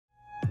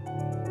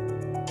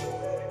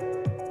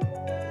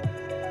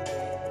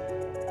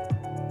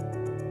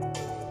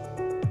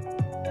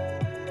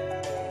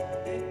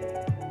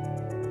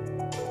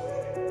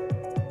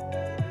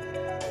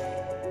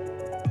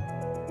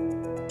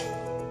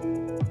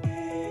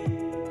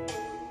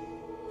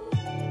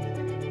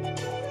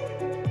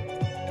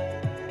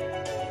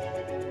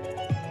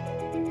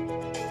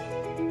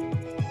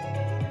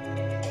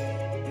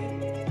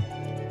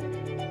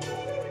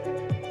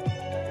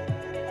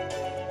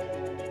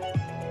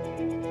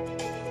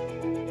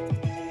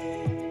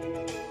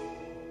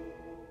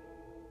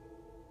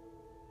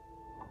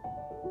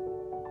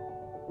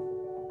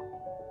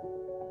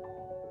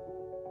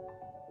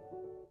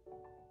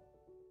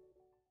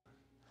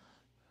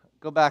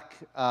Go back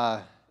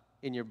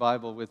in your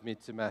Bible with me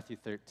to Matthew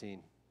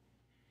 13.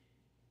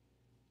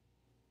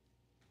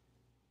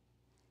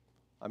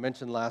 I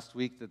mentioned last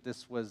week that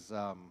this was,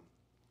 I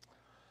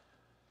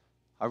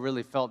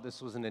really felt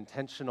this was an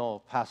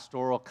intentional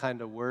pastoral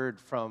kind of word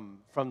from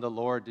the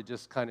Lord to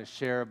just kind of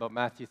share about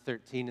Matthew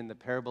 13 and the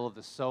parable of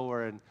the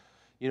sower. And,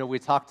 we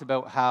talked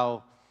about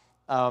how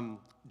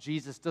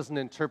Jesus doesn't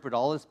interpret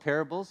all his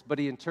parables, but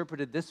he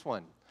interpreted this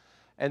one.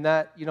 And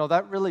that,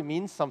 that really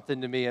means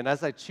something to me. And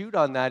as I chewed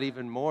on that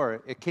even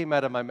more, it came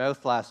out of my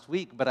mouth last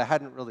week, but I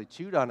hadn't really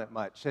chewed on it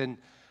much. And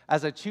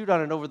as I chewed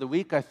on it over the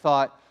week, I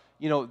thought,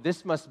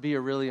 this must be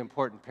a really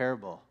important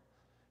parable.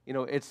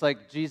 It's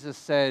like Jesus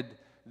said,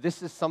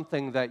 this is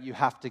something that you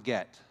have to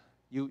get.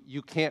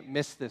 You can't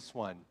miss this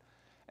one.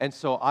 And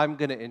so I'm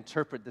going to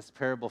interpret this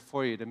parable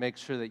for you to make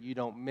sure that you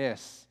don't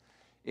miss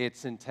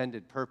its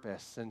intended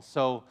purpose. And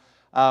so,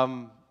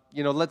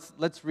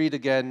 let's read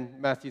again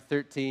Matthew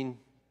 13,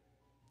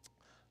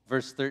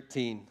 verse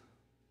 13.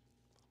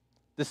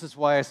 This is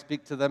why I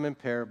speak to them in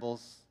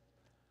parables.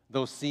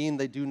 Though seeing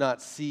they do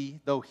not see,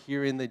 though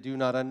hearing they do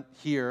not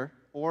hear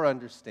or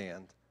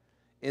understand.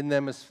 In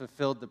them is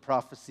fulfilled the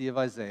prophecy of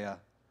Isaiah.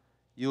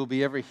 You will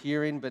be ever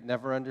hearing but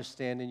never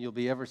understanding. You'll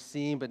be ever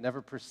seeing but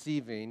never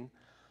perceiving.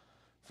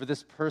 For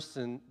this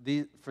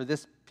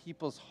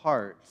people's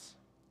hearts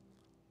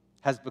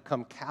has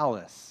become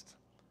calloused.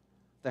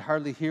 They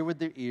hardly hear with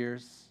their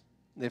ears.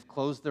 They've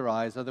closed their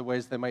eyes.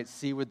 Otherwise, they might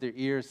see with their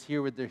ears,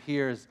 hear with their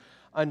ears,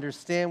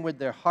 understand with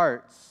their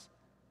hearts,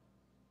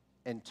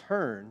 and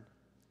turn,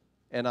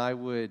 and I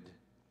would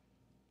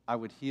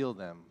heal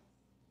them.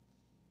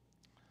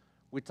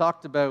 We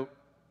talked about,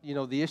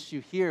 the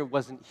issue here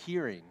wasn't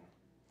hearing.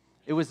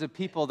 It was the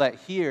people that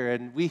hear,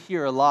 and we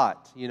hear a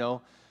lot,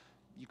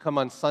 You come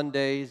on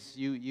Sundays,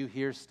 you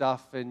hear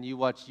stuff, and you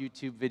watch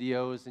YouTube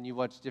videos, and you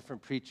watch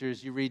different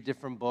preachers, you read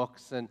different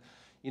books, and,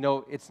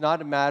 it's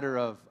not a matter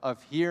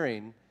of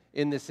hearing.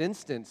 In this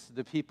instance,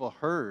 the people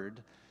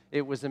heard.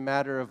 It was a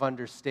matter of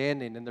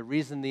understanding, and the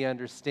reason the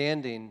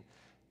understanding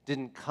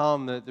didn't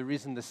come, the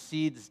reason the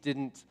seeds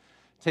didn't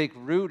take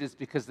root is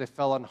because they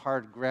fell on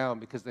hard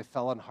ground, because they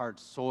fell on hard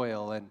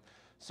soil. And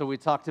so we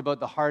talked about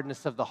the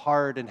hardness of the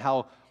heart and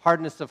how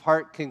hardness of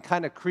heart can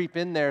kind of creep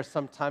in there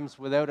sometimes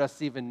without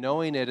us even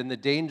knowing it. And the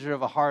danger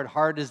of a hard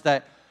heart is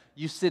that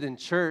you sit in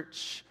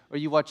church or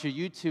you watch your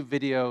YouTube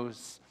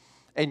videos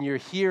and you're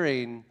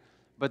hearing,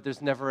 but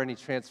there's never any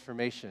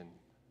transformation.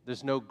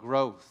 There's no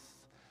growth.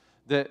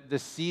 The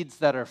seeds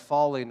that are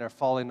falling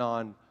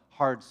on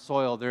hard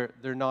soil.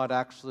 They're not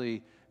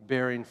actually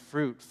bearing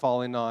fruit,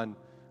 falling on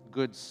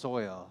good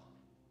soil.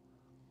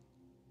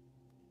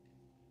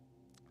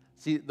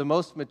 See, the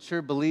most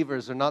mature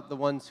believers are not the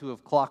ones who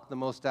have clocked the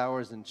most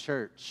hours in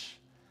church,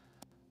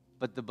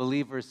 but the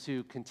believers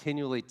who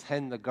continually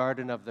tend the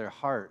garden of their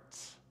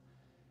hearts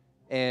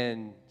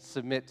and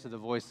submit to the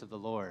voice of the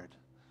Lord.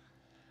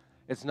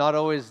 It's not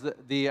always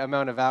the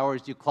amount of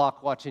hours you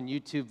clock watching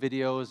YouTube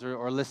videos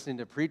or listening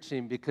to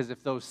preaching, because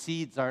if those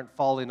seeds aren't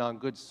falling on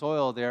good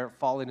soil, they aren't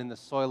falling in the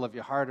soil of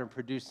your heart and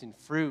producing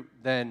fruit,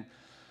 then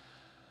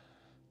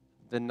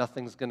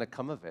nothing's going to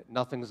come of it.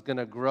 Nothing's going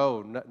to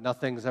grow.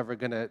 Nothing's ever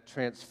going to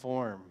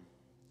transform.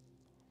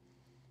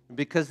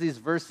 Because these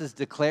verses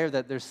declare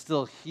that there's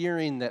still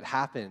hearing that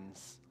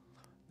happens,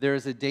 there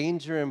is a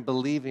danger in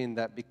believing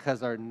that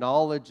because our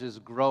knowledge is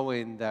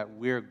growing, that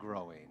we're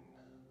growing.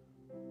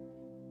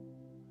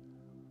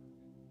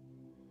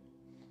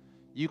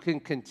 You can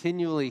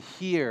continually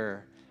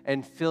hear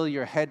and fill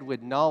your head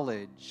with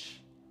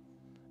knowledge,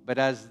 but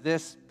as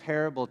this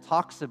parable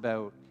talks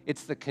about,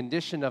 it's the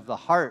condition of the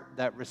heart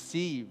that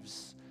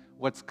receives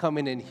what's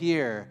coming in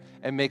here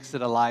and makes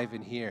it alive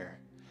in here,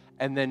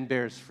 and then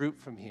bears fruit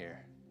from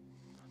here.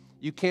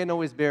 You can't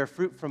always bear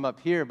fruit from up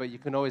here, but you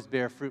can always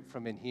bear fruit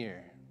from in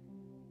here.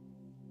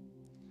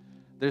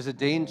 There's a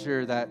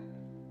danger that,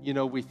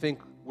 we think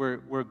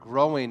we're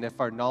growing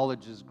if our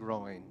knowledge is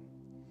growing.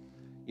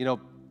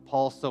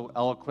 Paul so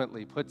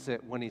eloquently puts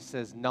it when he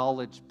says,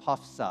 knowledge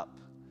puffs up,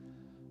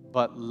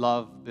 but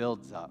love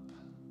builds up.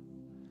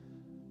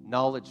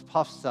 Knowledge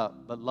puffs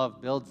up, but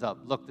love builds up.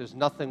 Look, there's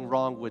nothing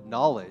wrong with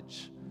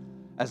knowledge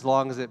as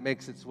long as it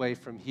makes its way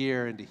from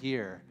here into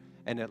here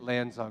and it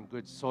lands on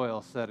good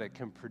soil so that it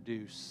can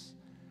produce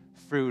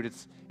fruit.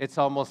 It's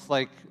almost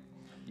like,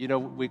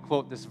 we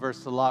quote this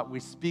verse a lot. We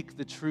speak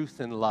the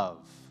truth in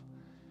love,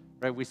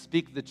 right? We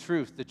speak the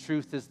truth. The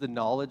truth is the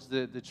knowledge.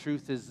 The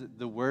truth is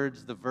the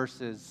words, the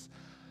verses.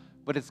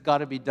 But it's got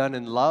to be done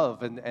in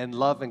love, and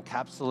love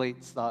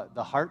encapsulates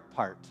the heart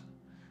part.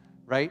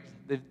 Right?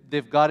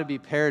 They've got to be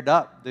paired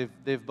up.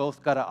 They've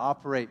both got to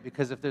operate,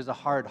 because if there's a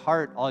hard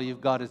heart, all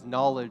you've got is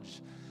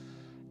knowledge.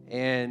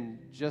 And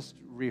just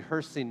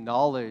rehearsing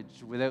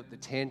knowledge without the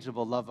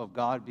tangible love of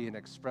God being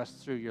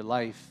expressed through your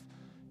life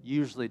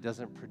usually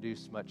doesn't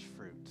produce much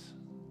fruit.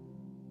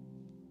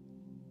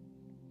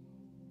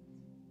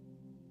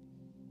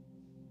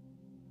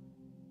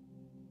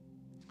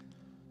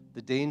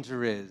 The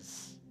danger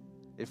is,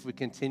 if we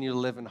continue to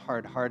live in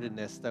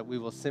hard-heartedness, that we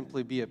will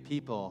simply be a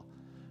people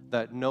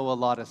that know a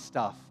lot of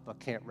stuff but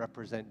can't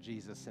represent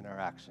Jesus in our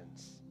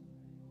actions.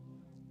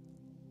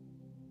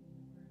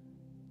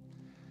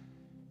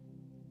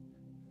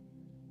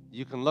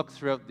 You can look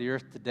throughout the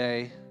earth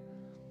today.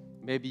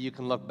 Maybe you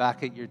can look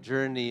back at your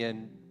journey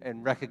and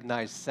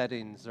recognize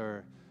settings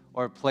or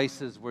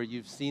places where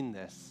you've seen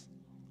this,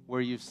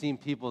 where you've seen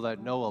people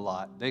that know a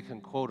lot. They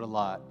can quote a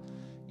lot.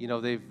 You know,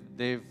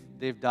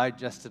 they've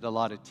digested a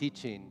lot of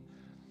teaching.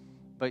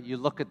 But you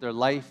look at their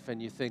life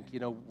and you think, you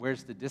know,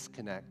 where's the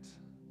disconnect?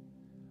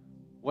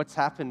 What's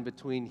happened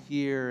between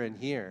here and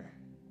here?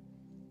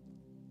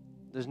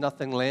 There's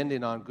nothing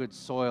landing on good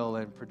soil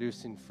and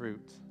producing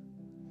fruit.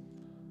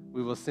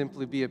 We will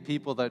simply be a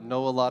people that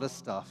know a lot of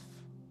stuff,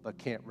 but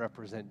can't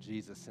represent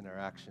Jesus in our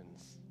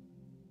actions.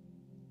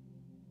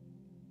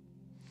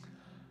 I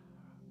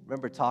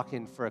remember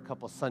talking for a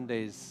couple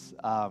Sundays,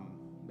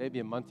 maybe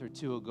a month or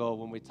two ago,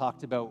 when we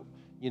talked about,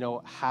 you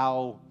know,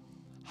 how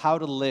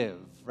to live,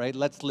 right?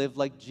 Let's live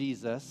like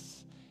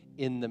Jesus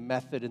in the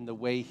method and the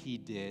way he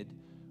did,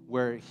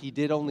 where he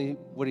did only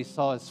what he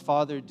saw his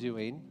Father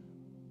doing,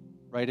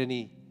 right? And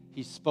he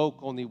spoke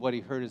only what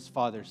he heard his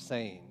Father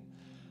saying.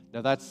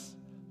 Now that's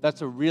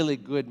a really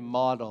good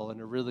model and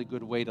a really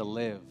good way to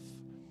live.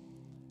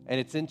 And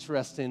it's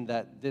interesting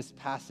that this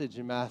passage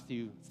in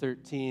Matthew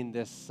 13,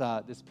 this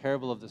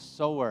parable of the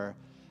sower,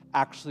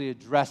 actually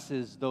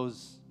addresses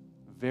those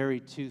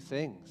very two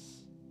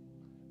things,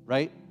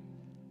 right?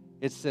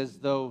 It says,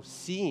 though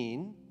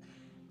seeing,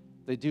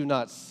 they do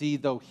not see,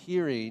 though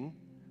hearing,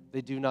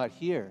 they do not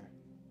hear.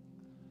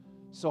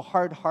 So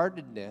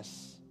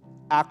hard-heartedness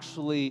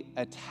actually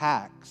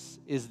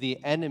is the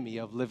enemy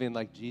of living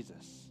like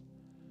Jesus.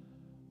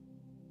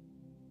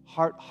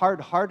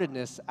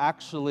 Hard-heartedness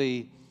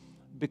actually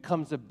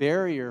becomes a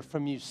barrier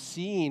from you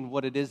seeing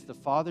what it is the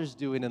Father's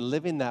doing and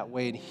living that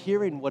way and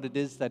hearing what it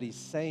is that he's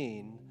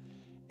saying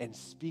and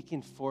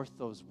speaking forth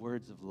those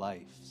words of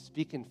life,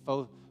 speaking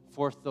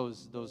forth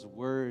those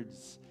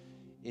words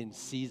in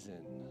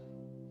season.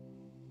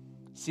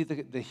 See,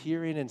 the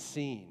hearing and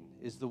seeing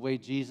is the way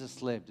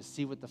Jesus lived, to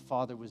see what the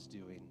Father was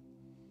doing,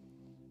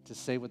 to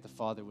say what the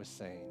Father was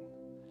saying.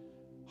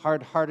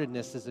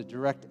 Hard-heartedness is a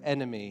direct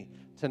enemy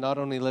to not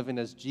only living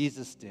as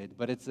Jesus did,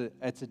 but it's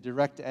a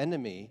direct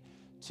enemy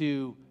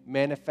to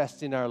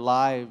manifesting our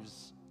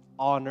lives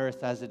on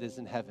earth as it is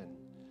in heaven.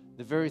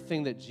 The very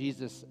thing that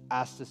Jesus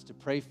asked us to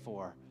pray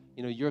for,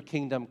 you know, your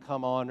kingdom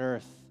come on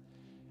earth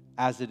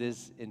as it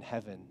is in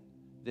heaven,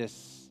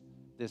 this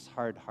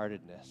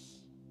hard-heartedness.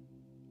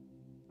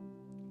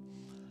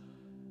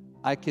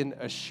 I can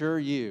assure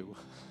you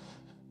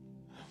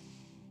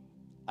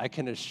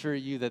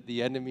that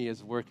the enemy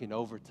is working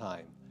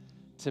overtime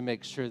to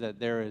make sure that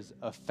there is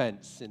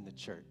offense in the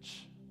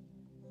church,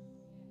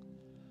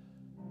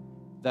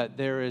 that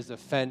there is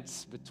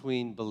offense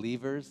between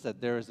believers,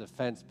 that there is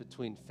offense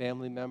between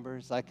family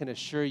members. I can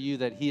assure you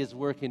that he is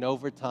working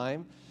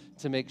overtime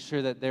to make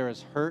sure that there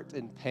is hurt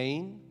and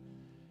pain,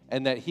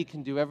 and that he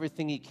can do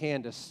everything he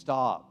can to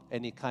stop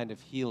any kind of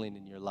healing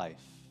in your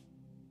life.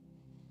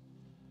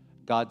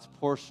 God's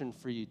portion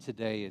for you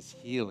today is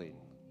healing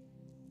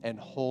and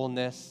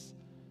wholeness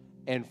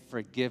and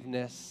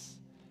forgiveness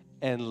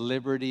and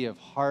liberty of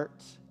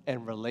heart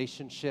and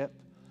relationship.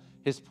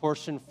 His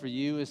portion for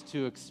you is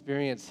to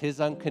experience his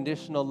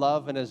unconditional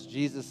love, and as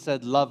Jesus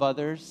said, love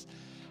others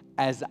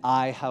as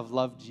I have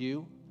loved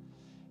you.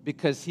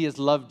 Because he has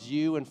loved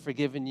you and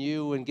forgiven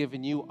you and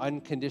given you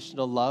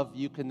unconditional love,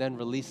 you can then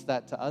release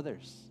that to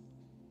others.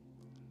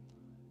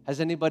 Has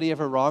anybody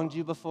ever wronged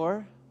you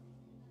before?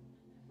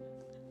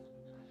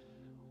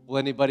 Will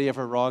anybody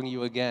ever wrong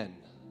you again?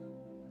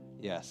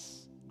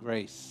 Yes.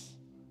 Grace,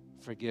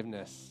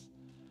 forgiveness,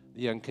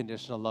 the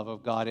unconditional love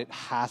of God. It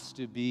has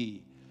to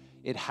be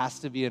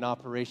an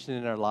operation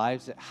in our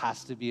lives. It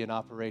has to be an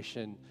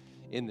operation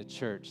in the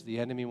church. The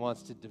enemy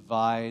wants to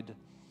divide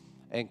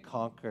and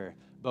conquer,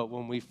 but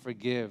when we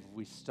forgive,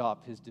 we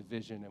stop his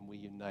division and we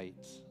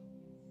unite.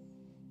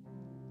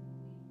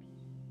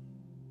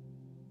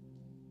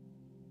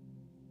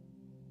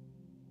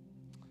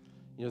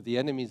 You know, the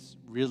enemy's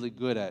really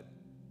good at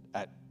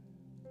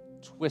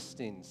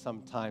twisting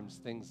sometimes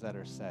things that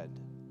are said.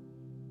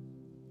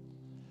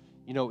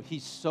 You know,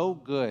 he's so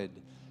good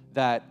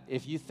that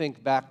if you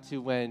think back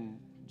to when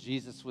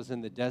Jesus was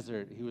in the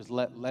desert, he was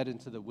led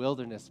into the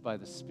wilderness by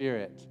the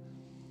Spirit.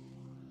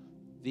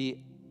 The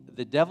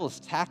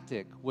devil's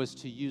tactic was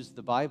to use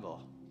the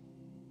Bible.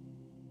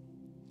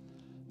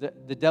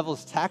 The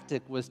devil's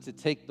tactic was to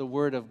take the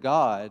Word of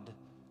God,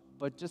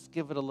 but just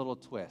give it a little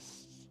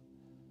twist.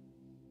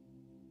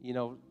 You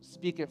know,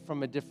 speak it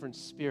from a different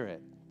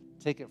spirit.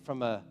 Take it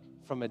from a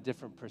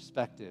different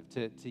perspective,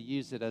 to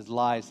use it as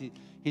lies.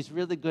 He's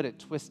really good at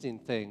twisting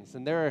things.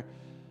 And there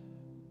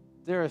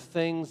are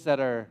things that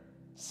are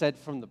said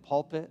from the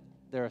pulpit.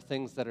 There are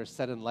things that are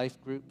said in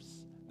life groups.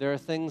 There are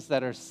things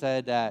that are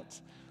said at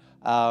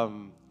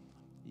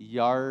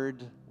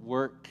yard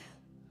work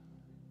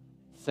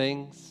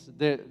things.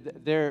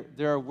 There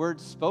are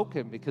words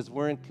spoken because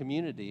we're in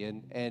community,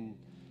 and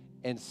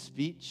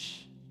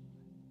speech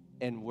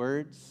and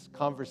words,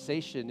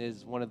 conversation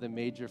is one of the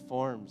major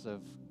forms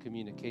of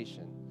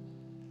communication.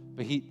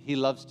 But he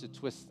loves to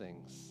twist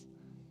things.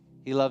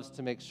 He loves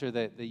to make sure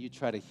that you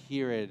try to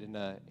hear it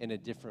in a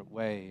different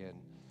way.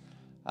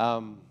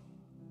 And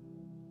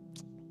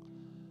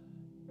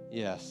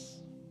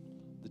yes,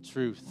 the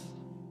truth.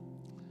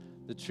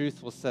 The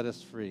truth will set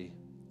us free.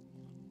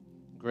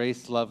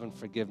 Grace, love, and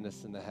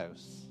forgiveness in the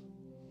house.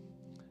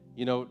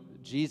 You know,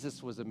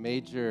 Jesus was a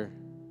major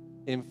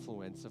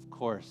influence, of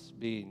course,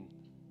 being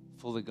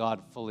fully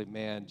God, fully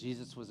man.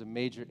 Jesus was a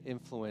major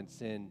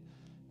influence in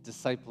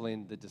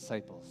discipling the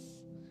disciples,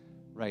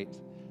 right?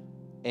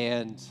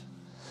 And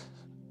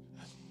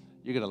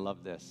you're going to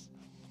love this.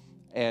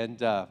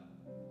 And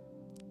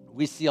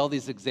we see all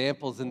these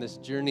examples in this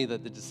journey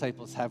that the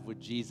disciples have with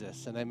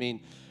Jesus. And I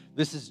mean,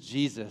 this is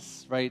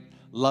Jesus, right?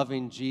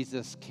 Loving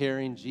Jesus,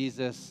 caring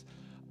Jesus,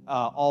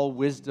 all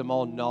wisdom,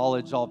 all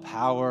knowledge, all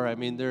power. I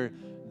mean, they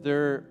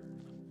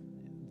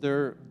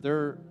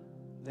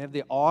have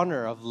the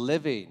honor of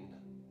living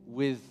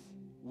with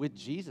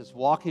Jesus,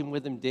 walking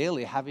with him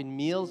daily, having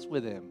meals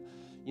with him,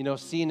 you know,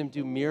 seeing him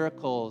do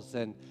miracles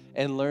and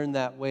learn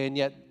that way. And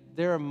yet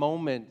there are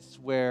moments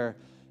where,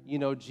 you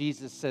know,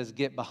 Jesus says,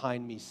 "Get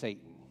behind me,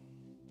 Satan."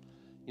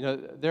 You know,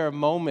 there are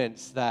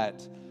moments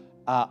that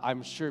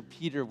I'm sure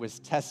Peter was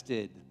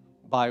tested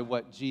by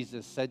what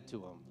Jesus said to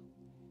him.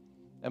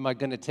 Am I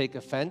going to take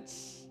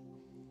offense?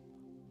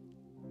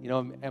 You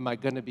know, am I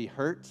going to be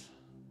hurt?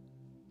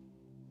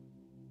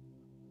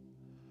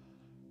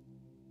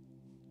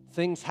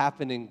 Things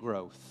happen in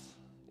growth,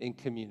 in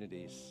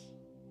communities.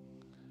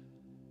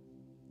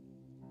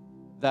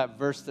 That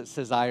verse that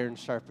says iron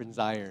sharpens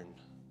iron.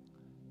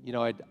 You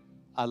know,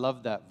 I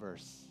love that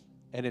verse,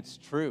 and it's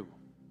true.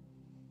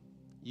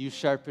 You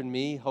sharpen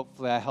me,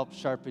 hopefully I help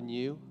sharpen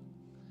you.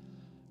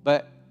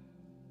 But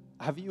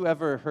have you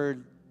ever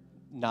heard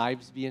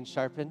knives being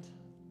sharpened?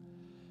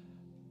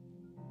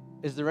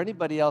 Is there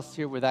anybody else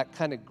here where that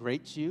kind of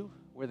grates you,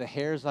 where the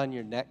hairs on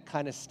your neck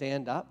kind of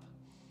stand up?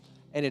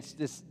 And it's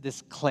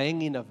this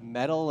clanging of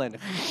metal and,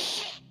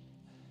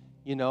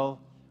 you know,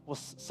 well,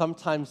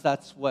 sometimes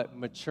that's what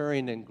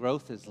maturing and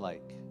growth is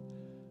like.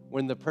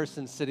 When the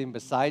person sitting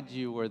beside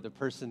you or the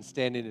person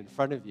standing in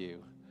front of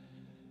you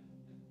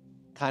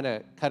kind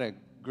of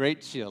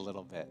grates you a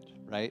little bit,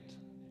 right?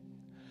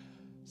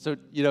 So,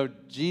 you know,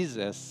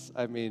 Jesus,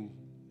 I mean,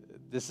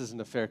 this isn't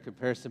a fair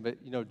comparison, but,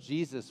 you know,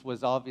 Jesus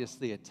was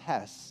obviously a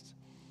test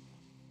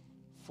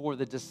for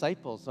the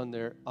disciples on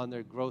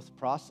their growth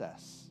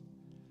process.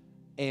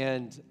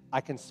 And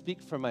I can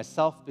speak for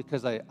myself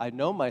because I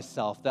know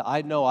myself, that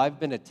I know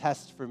I've been a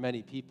test for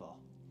many people.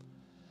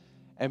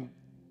 And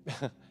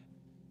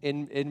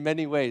in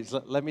many ways,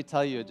 let me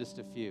tell you just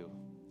a few.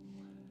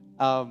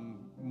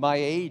 My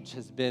age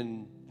has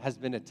been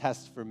a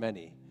test for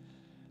many.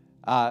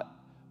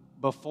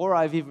 Before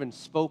I've even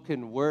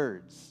spoken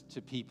words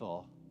to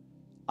people,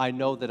 I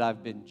know that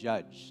I've been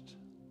judged.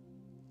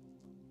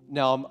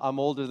 Now, I'm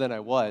older than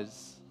I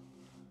was.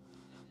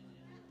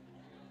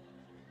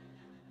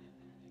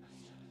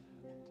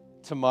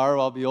 Tomorrow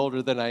I'll be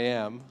older than I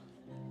am.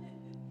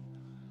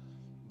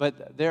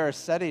 But there are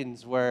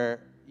settings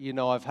where, you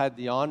know, I've had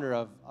the honor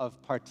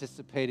of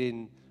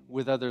participating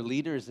with other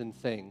leaders in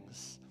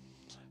things.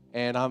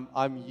 And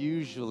I'm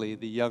usually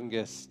the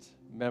youngest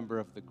member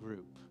of the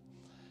group.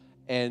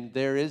 And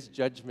there is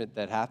judgment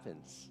that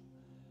happens.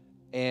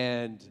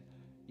 And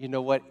you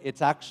know what?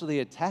 It's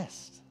actually a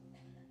test.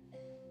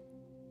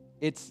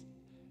 It's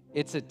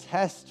a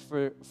test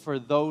for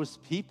those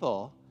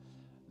people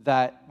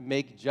that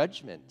make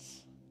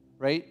judgments,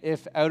 right?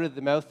 If out of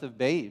the mouth of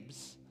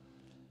babes,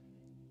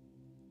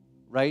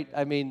 right?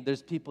 I mean,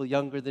 there's people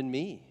younger than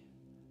me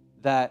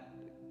that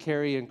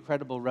carry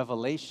incredible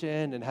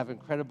revelation and have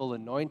incredible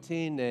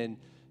anointing, and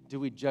do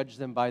we judge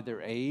them by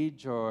their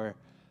age, or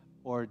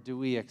do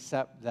we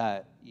accept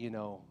that, you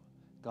know,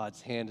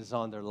 God's hand is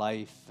on their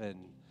life?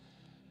 And,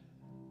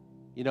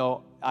 you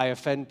know, I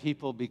offend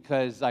people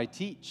because I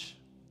teach.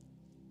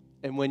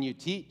 And when you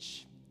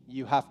teach,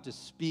 you have to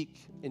speak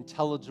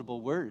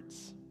intelligible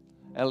words.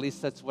 At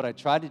least that's what I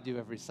try to do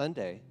every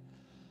Sunday.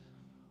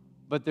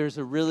 But there's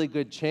a really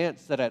good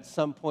chance that at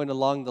some point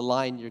along the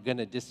line, you're going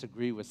to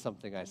disagree with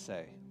something I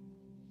say.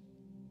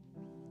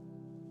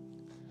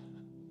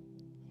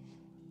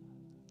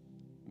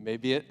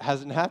 Maybe it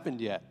hasn't happened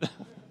yet.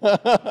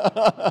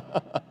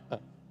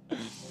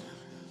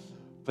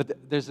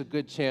 But there's a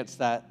good chance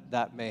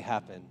that may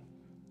happen.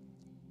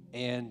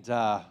 And,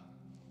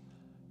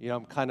 you know,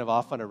 I'm kind of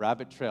off on a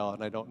rabbit trail,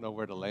 and I don't know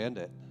where to land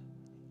it.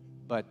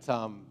 But,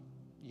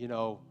 you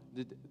know,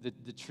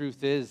 the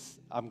truth is,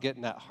 I'm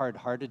getting that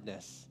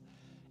hard-heartedness.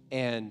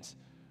 And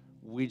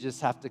we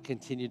just have to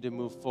continue to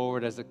move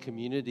forward as a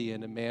community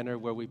in a manner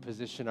where we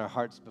position our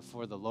hearts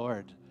before the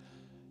Lord.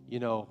 You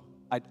know,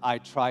 I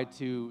try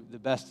to, the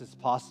best as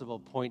possible,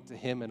 point to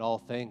Him in all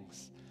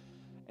things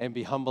and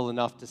be humble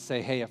enough to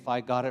say, hey, if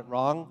I got it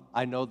wrong,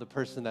 I know the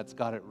person that's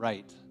got it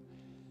right.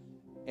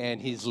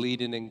 And He's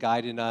leading and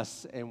guiding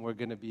us, and we're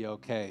going to be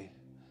okay.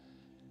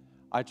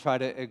 I try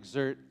to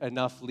exert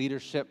enough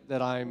leadership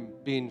that I'm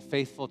being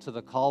faithful to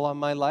the call on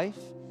my life,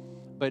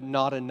 but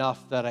not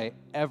enough that I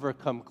ever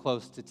come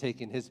close to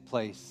taking his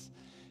place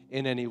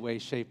in any way,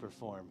 shape, or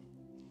form.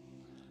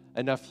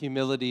 Enough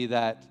humility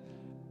that,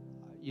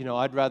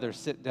 I'd rather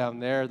sit down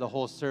there the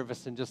whole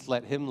service and just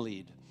let him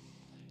lead,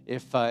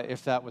 if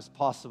that was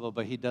possible.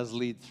 But he does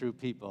lead through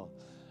people.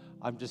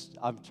 I'm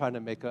trying to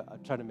make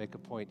a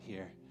point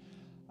here.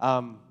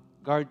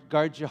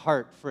 Guard your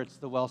heart, for it's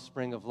the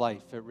wellspring of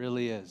life. It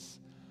really is.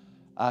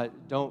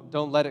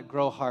 Don't let it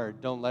grow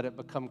hard. Don't let it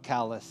become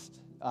calloused.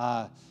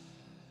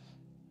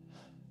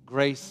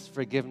 Grace,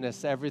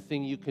 forgiveness,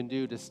 everything you can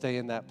do to stay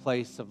in that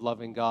place of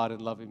loving God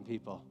and loving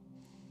people.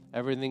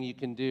 Everything you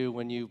can do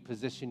when you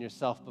position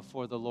yourself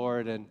before the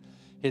Lord, and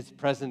his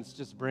presence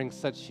just brings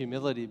such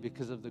humility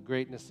because of the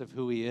greatness of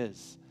who he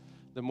is.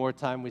 The more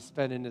time we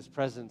spend in his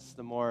presence,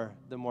 the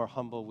more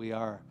humble we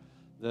are.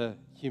 The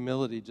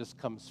humility just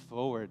comes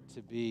forward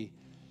to be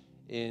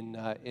in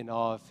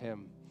awe of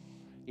him.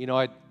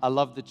 I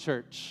love the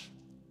church.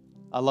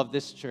 I love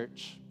this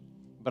church,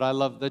 but I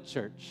love the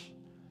church.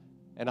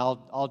 And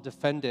I'll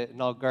defend it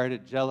and I'll guard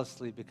it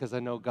jealously because I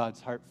know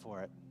God's heart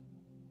for it.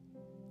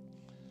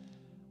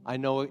 I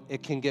know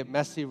it can get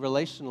messy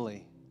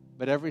relationally,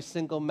 but every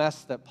single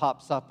mess that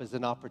pops up is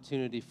an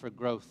opportunity for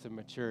growth and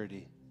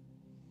maturity.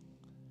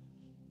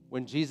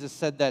 When Jesus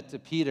said that to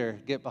Peter,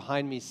 "Get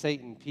behind me,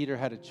 Satan," Peter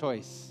had a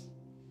choice.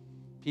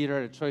 Peter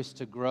had a choice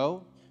to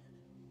grow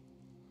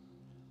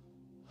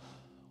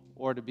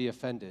or to be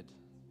offended.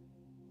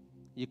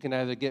 You can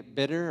either get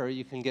bitter or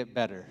you can get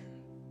better.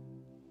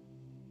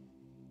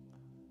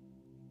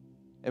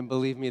 And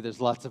believe me,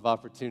 there's lots of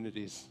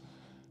opportunities.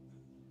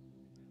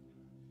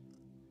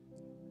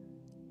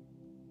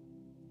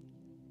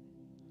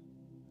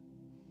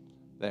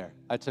 There,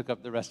 I took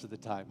up the rest of the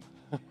time.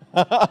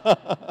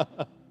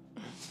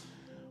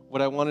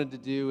 What I wanted to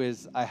do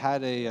is I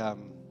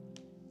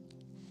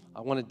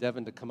wanted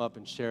Devin to come up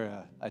and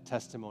share a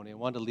testimony. I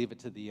wanted to leave it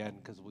to the end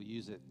because we'll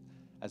use it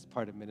as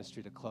part of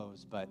ministry to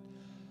close. But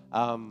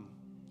I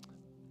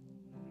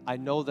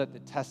know that the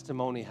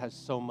testimony has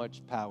so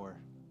much power.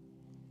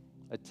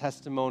 A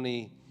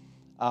testimony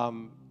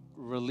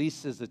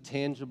releases a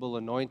tangible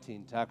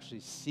anointing to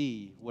actually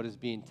see what is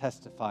being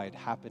testified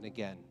happen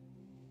again.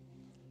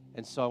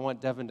 And so I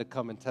want Devin to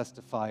come and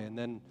testify, and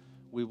then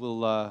we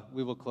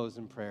will close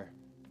in prayer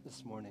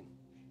this morning.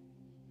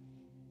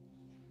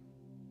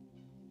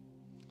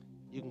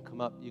 You can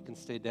come up, you can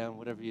stay down,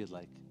 whatever you'd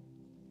like.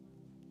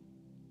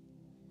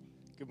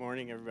 Good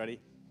morning, everybody.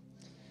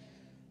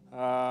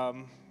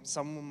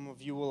 Some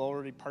of you will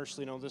already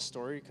partially know this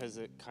story because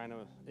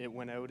it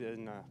went out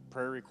in a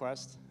prayer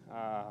request.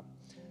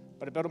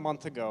 But about a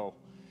month ago,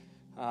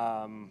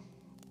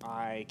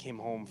 I came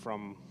home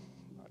from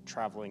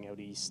traveling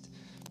out east.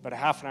 About a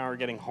half an hour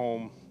getting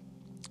home,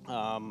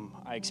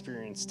 I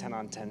experienced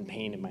 10-on-10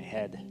 pain in my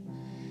head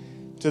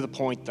to the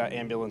point that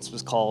ambulance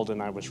was called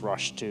and I was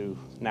rushed to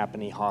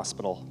Napanee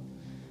Hospital.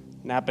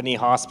 Napanee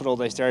Hospital,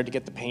 they started to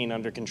get the pain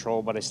under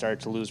control, but I started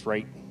to lose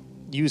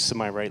use of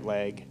my right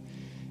leg.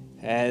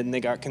 And they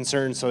got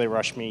concerned, so they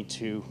rushed me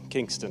to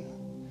Kingston.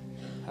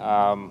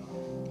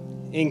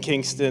 In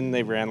Kingston,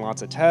 they ran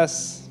lots of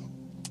tests.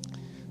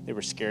 They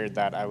were scared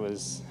that I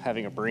was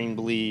having a brain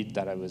bleed,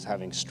 that I was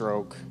having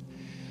stroke.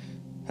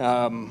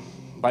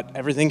 But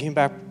everything came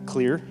back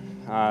clear.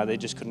 They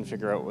just couldn't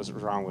figure out what was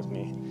wrong with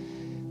me.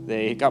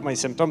 They got my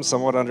symptoms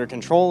somewhat under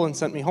control and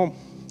sent me home.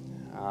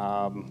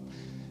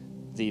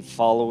 The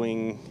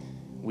following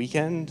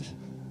weekend,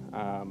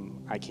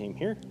 I came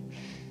here,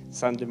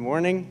 Sunday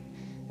morning,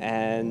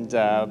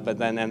 but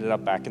then ended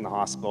up back in the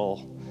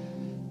hospital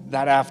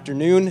that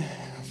afternoon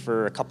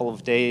for a couple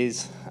of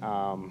days.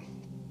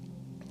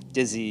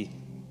 Dizzy,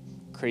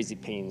 crazy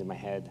pain in my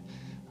head,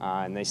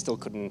 and they still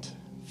couldn't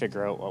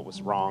figure out what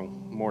was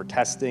wrong. More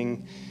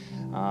testing,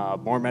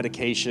 more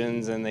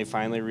medications, and they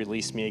finally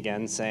released me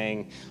again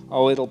saying,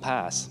 "Oh, it'll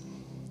pass."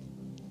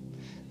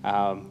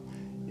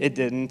 It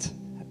didn't.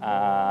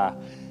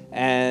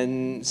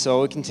 And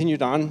so it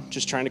continued on,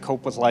 just trying to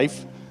cope with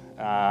life.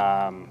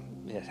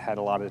 It had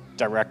a lot of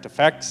direct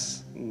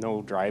effects: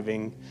 no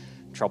driving,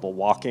 trouble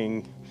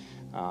walking,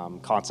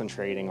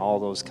 concentrating, all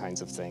those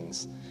kinds of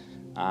things.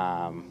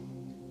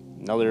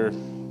 Another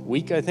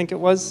week, I think it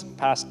was,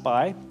 passed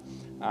by,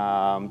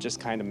 just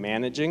kind of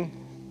managing.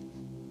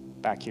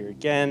 Back here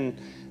again,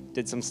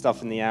 did some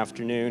stuff in the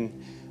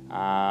afternoon,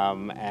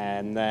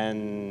 and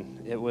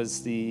then it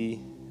was the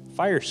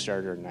fire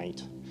starter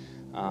night.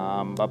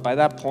 But by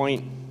that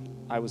point,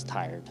 I was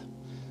tired,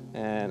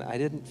 and I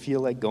didn't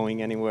feel like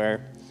going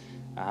anywhere.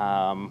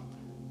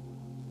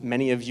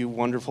 Many of you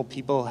wonderful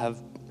people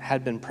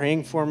had been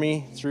praying for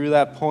me through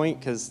that point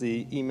because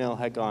the email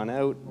had gone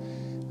out,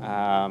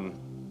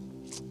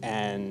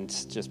 and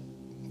just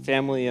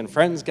family and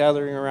friends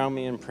gathering around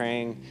me and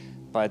praying.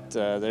 But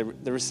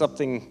there was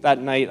something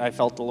that night I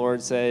felt the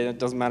Lord say, "It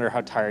doesn't matter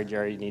how tired you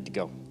are, you need to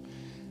go."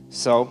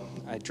 So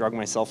I drug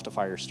myself to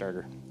fire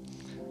starter.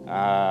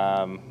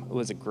 It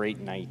was a great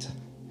night,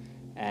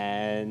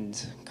 and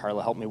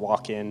Carla helped me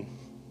walk in.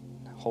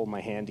 hold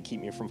my hand to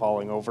keep me from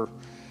falling over.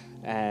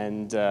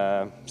 And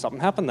something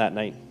happened that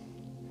night.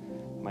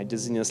 My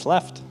dizziness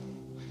left.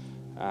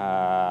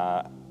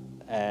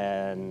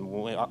 And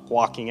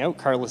walking out,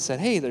 Carla said,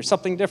 "Hey, there's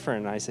something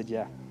different." And I said,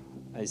 "Yeah."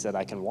 I said,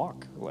 "I can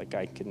walk. Like,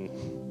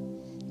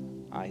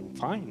 I'm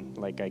fine.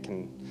 Like, I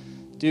can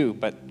do."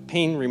 But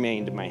pain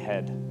remained in my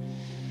head.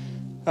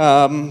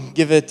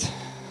 Give it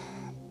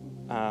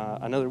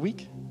another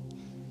week.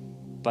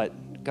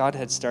 But God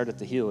had started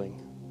the healing.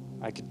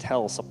 I could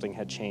tell something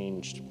had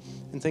changed.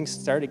 And things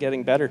started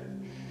getting better.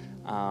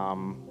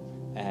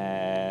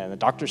 And the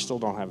doctors still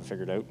don't have it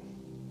figured out.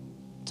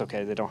 It's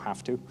okay, they don't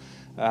have to.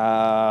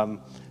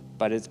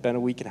 But it's been a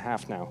week and a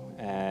half now,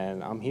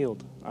 and I'm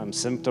healed. I'm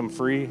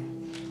symptom-free.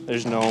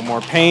 There's no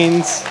more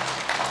pains.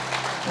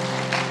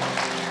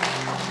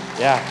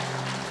 Yeah.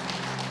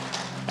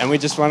 And we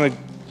just want to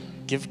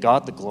give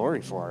God the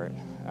glory for it.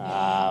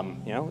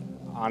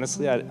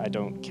 Honestly, I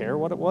don't care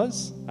what it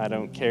was. I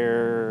don't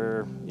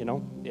care,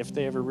 if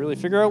they ever really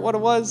figure out what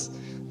it was.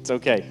 It's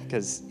okay,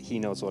 because he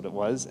knows what it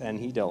was, and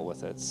he dealt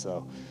with it.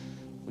 So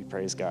we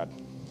praise God.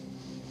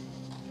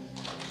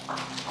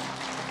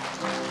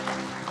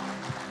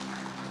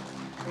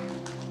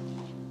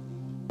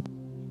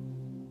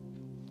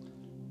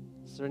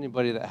 Is there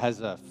anybody that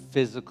has a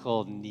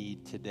physical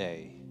need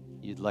today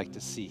you'd like to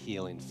see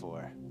healing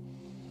for?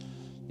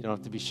 You don't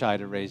have to be shy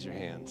to raise your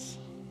hands.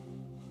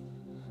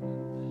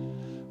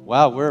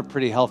 Wow, we're a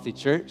pretty healthy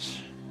church.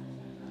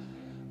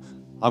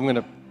 I'm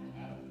gonna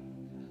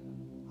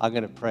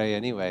pray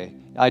anyway.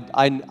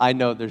 I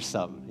know there's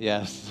some.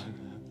 Yes.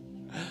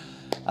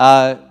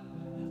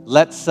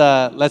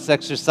 Let's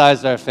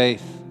exercise our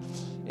faith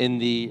in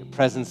the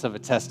presence of a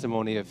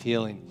testimony of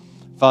healing.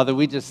 Father,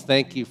 we just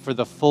thank you for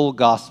the full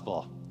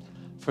gospel,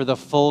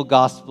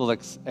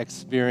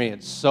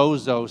 experience,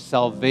 sozo,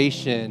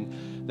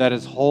 salvation that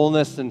is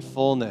wholeness and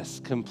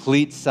fullness,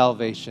 complete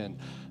salvation.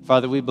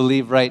 Father, we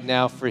believe right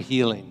now for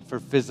healing, for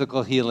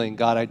physical healing.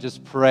 God, I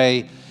just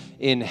pray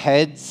in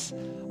heads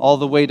all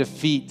the way to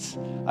feet.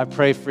 I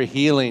pray for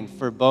healing,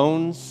 for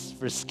bones,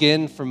 for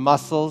skin, for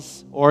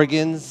muscles,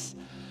 organs.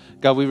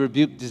 God, we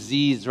rebuke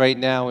disease right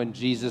now in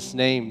Jesus'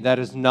 name. That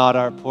is not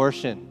our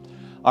portion.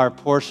 Our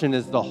portion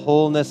is the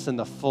wholeness and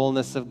the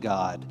fullness of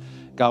God.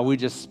 God, we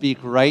just speak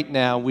right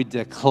now. We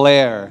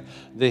declare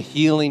the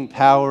healing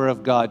power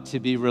of God to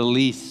be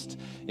released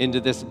into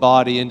this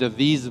body, into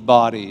these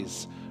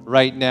bodies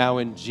right now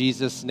in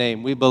Jesus'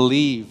 name. We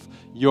believe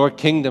your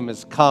kingdom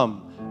has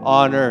come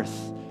on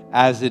earth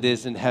as it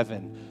is in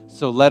heaven.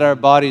 So let our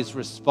bodies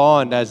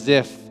respond as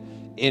if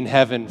in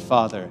heaven,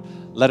 Father.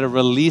 Let a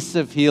release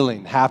of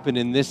healing happen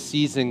in this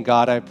season,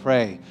 God, I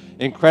pray.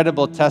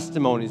 Incredible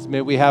testimonies.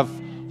 May we have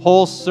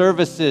whole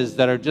services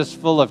that are just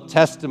full of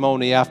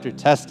testimony after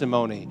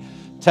testimony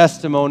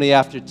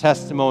after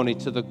testimony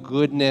to the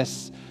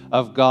goodness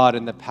of God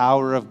and the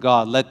power of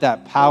God. Let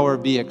that power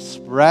be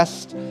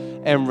expressed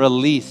and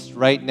released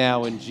right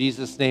now in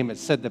Jesus' name. It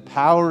said the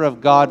power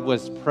of God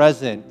was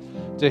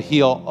present to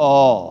heal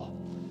all,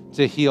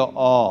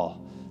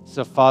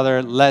 So,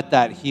 Father, let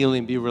that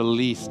healing be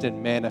released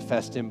and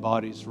manifest in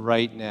bodies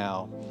right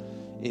now.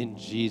 In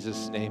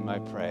Jesus' name I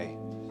pray.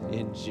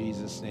 In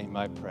Jesus' name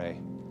I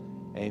pray.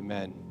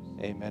 Amen.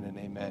 Amen and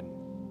amen.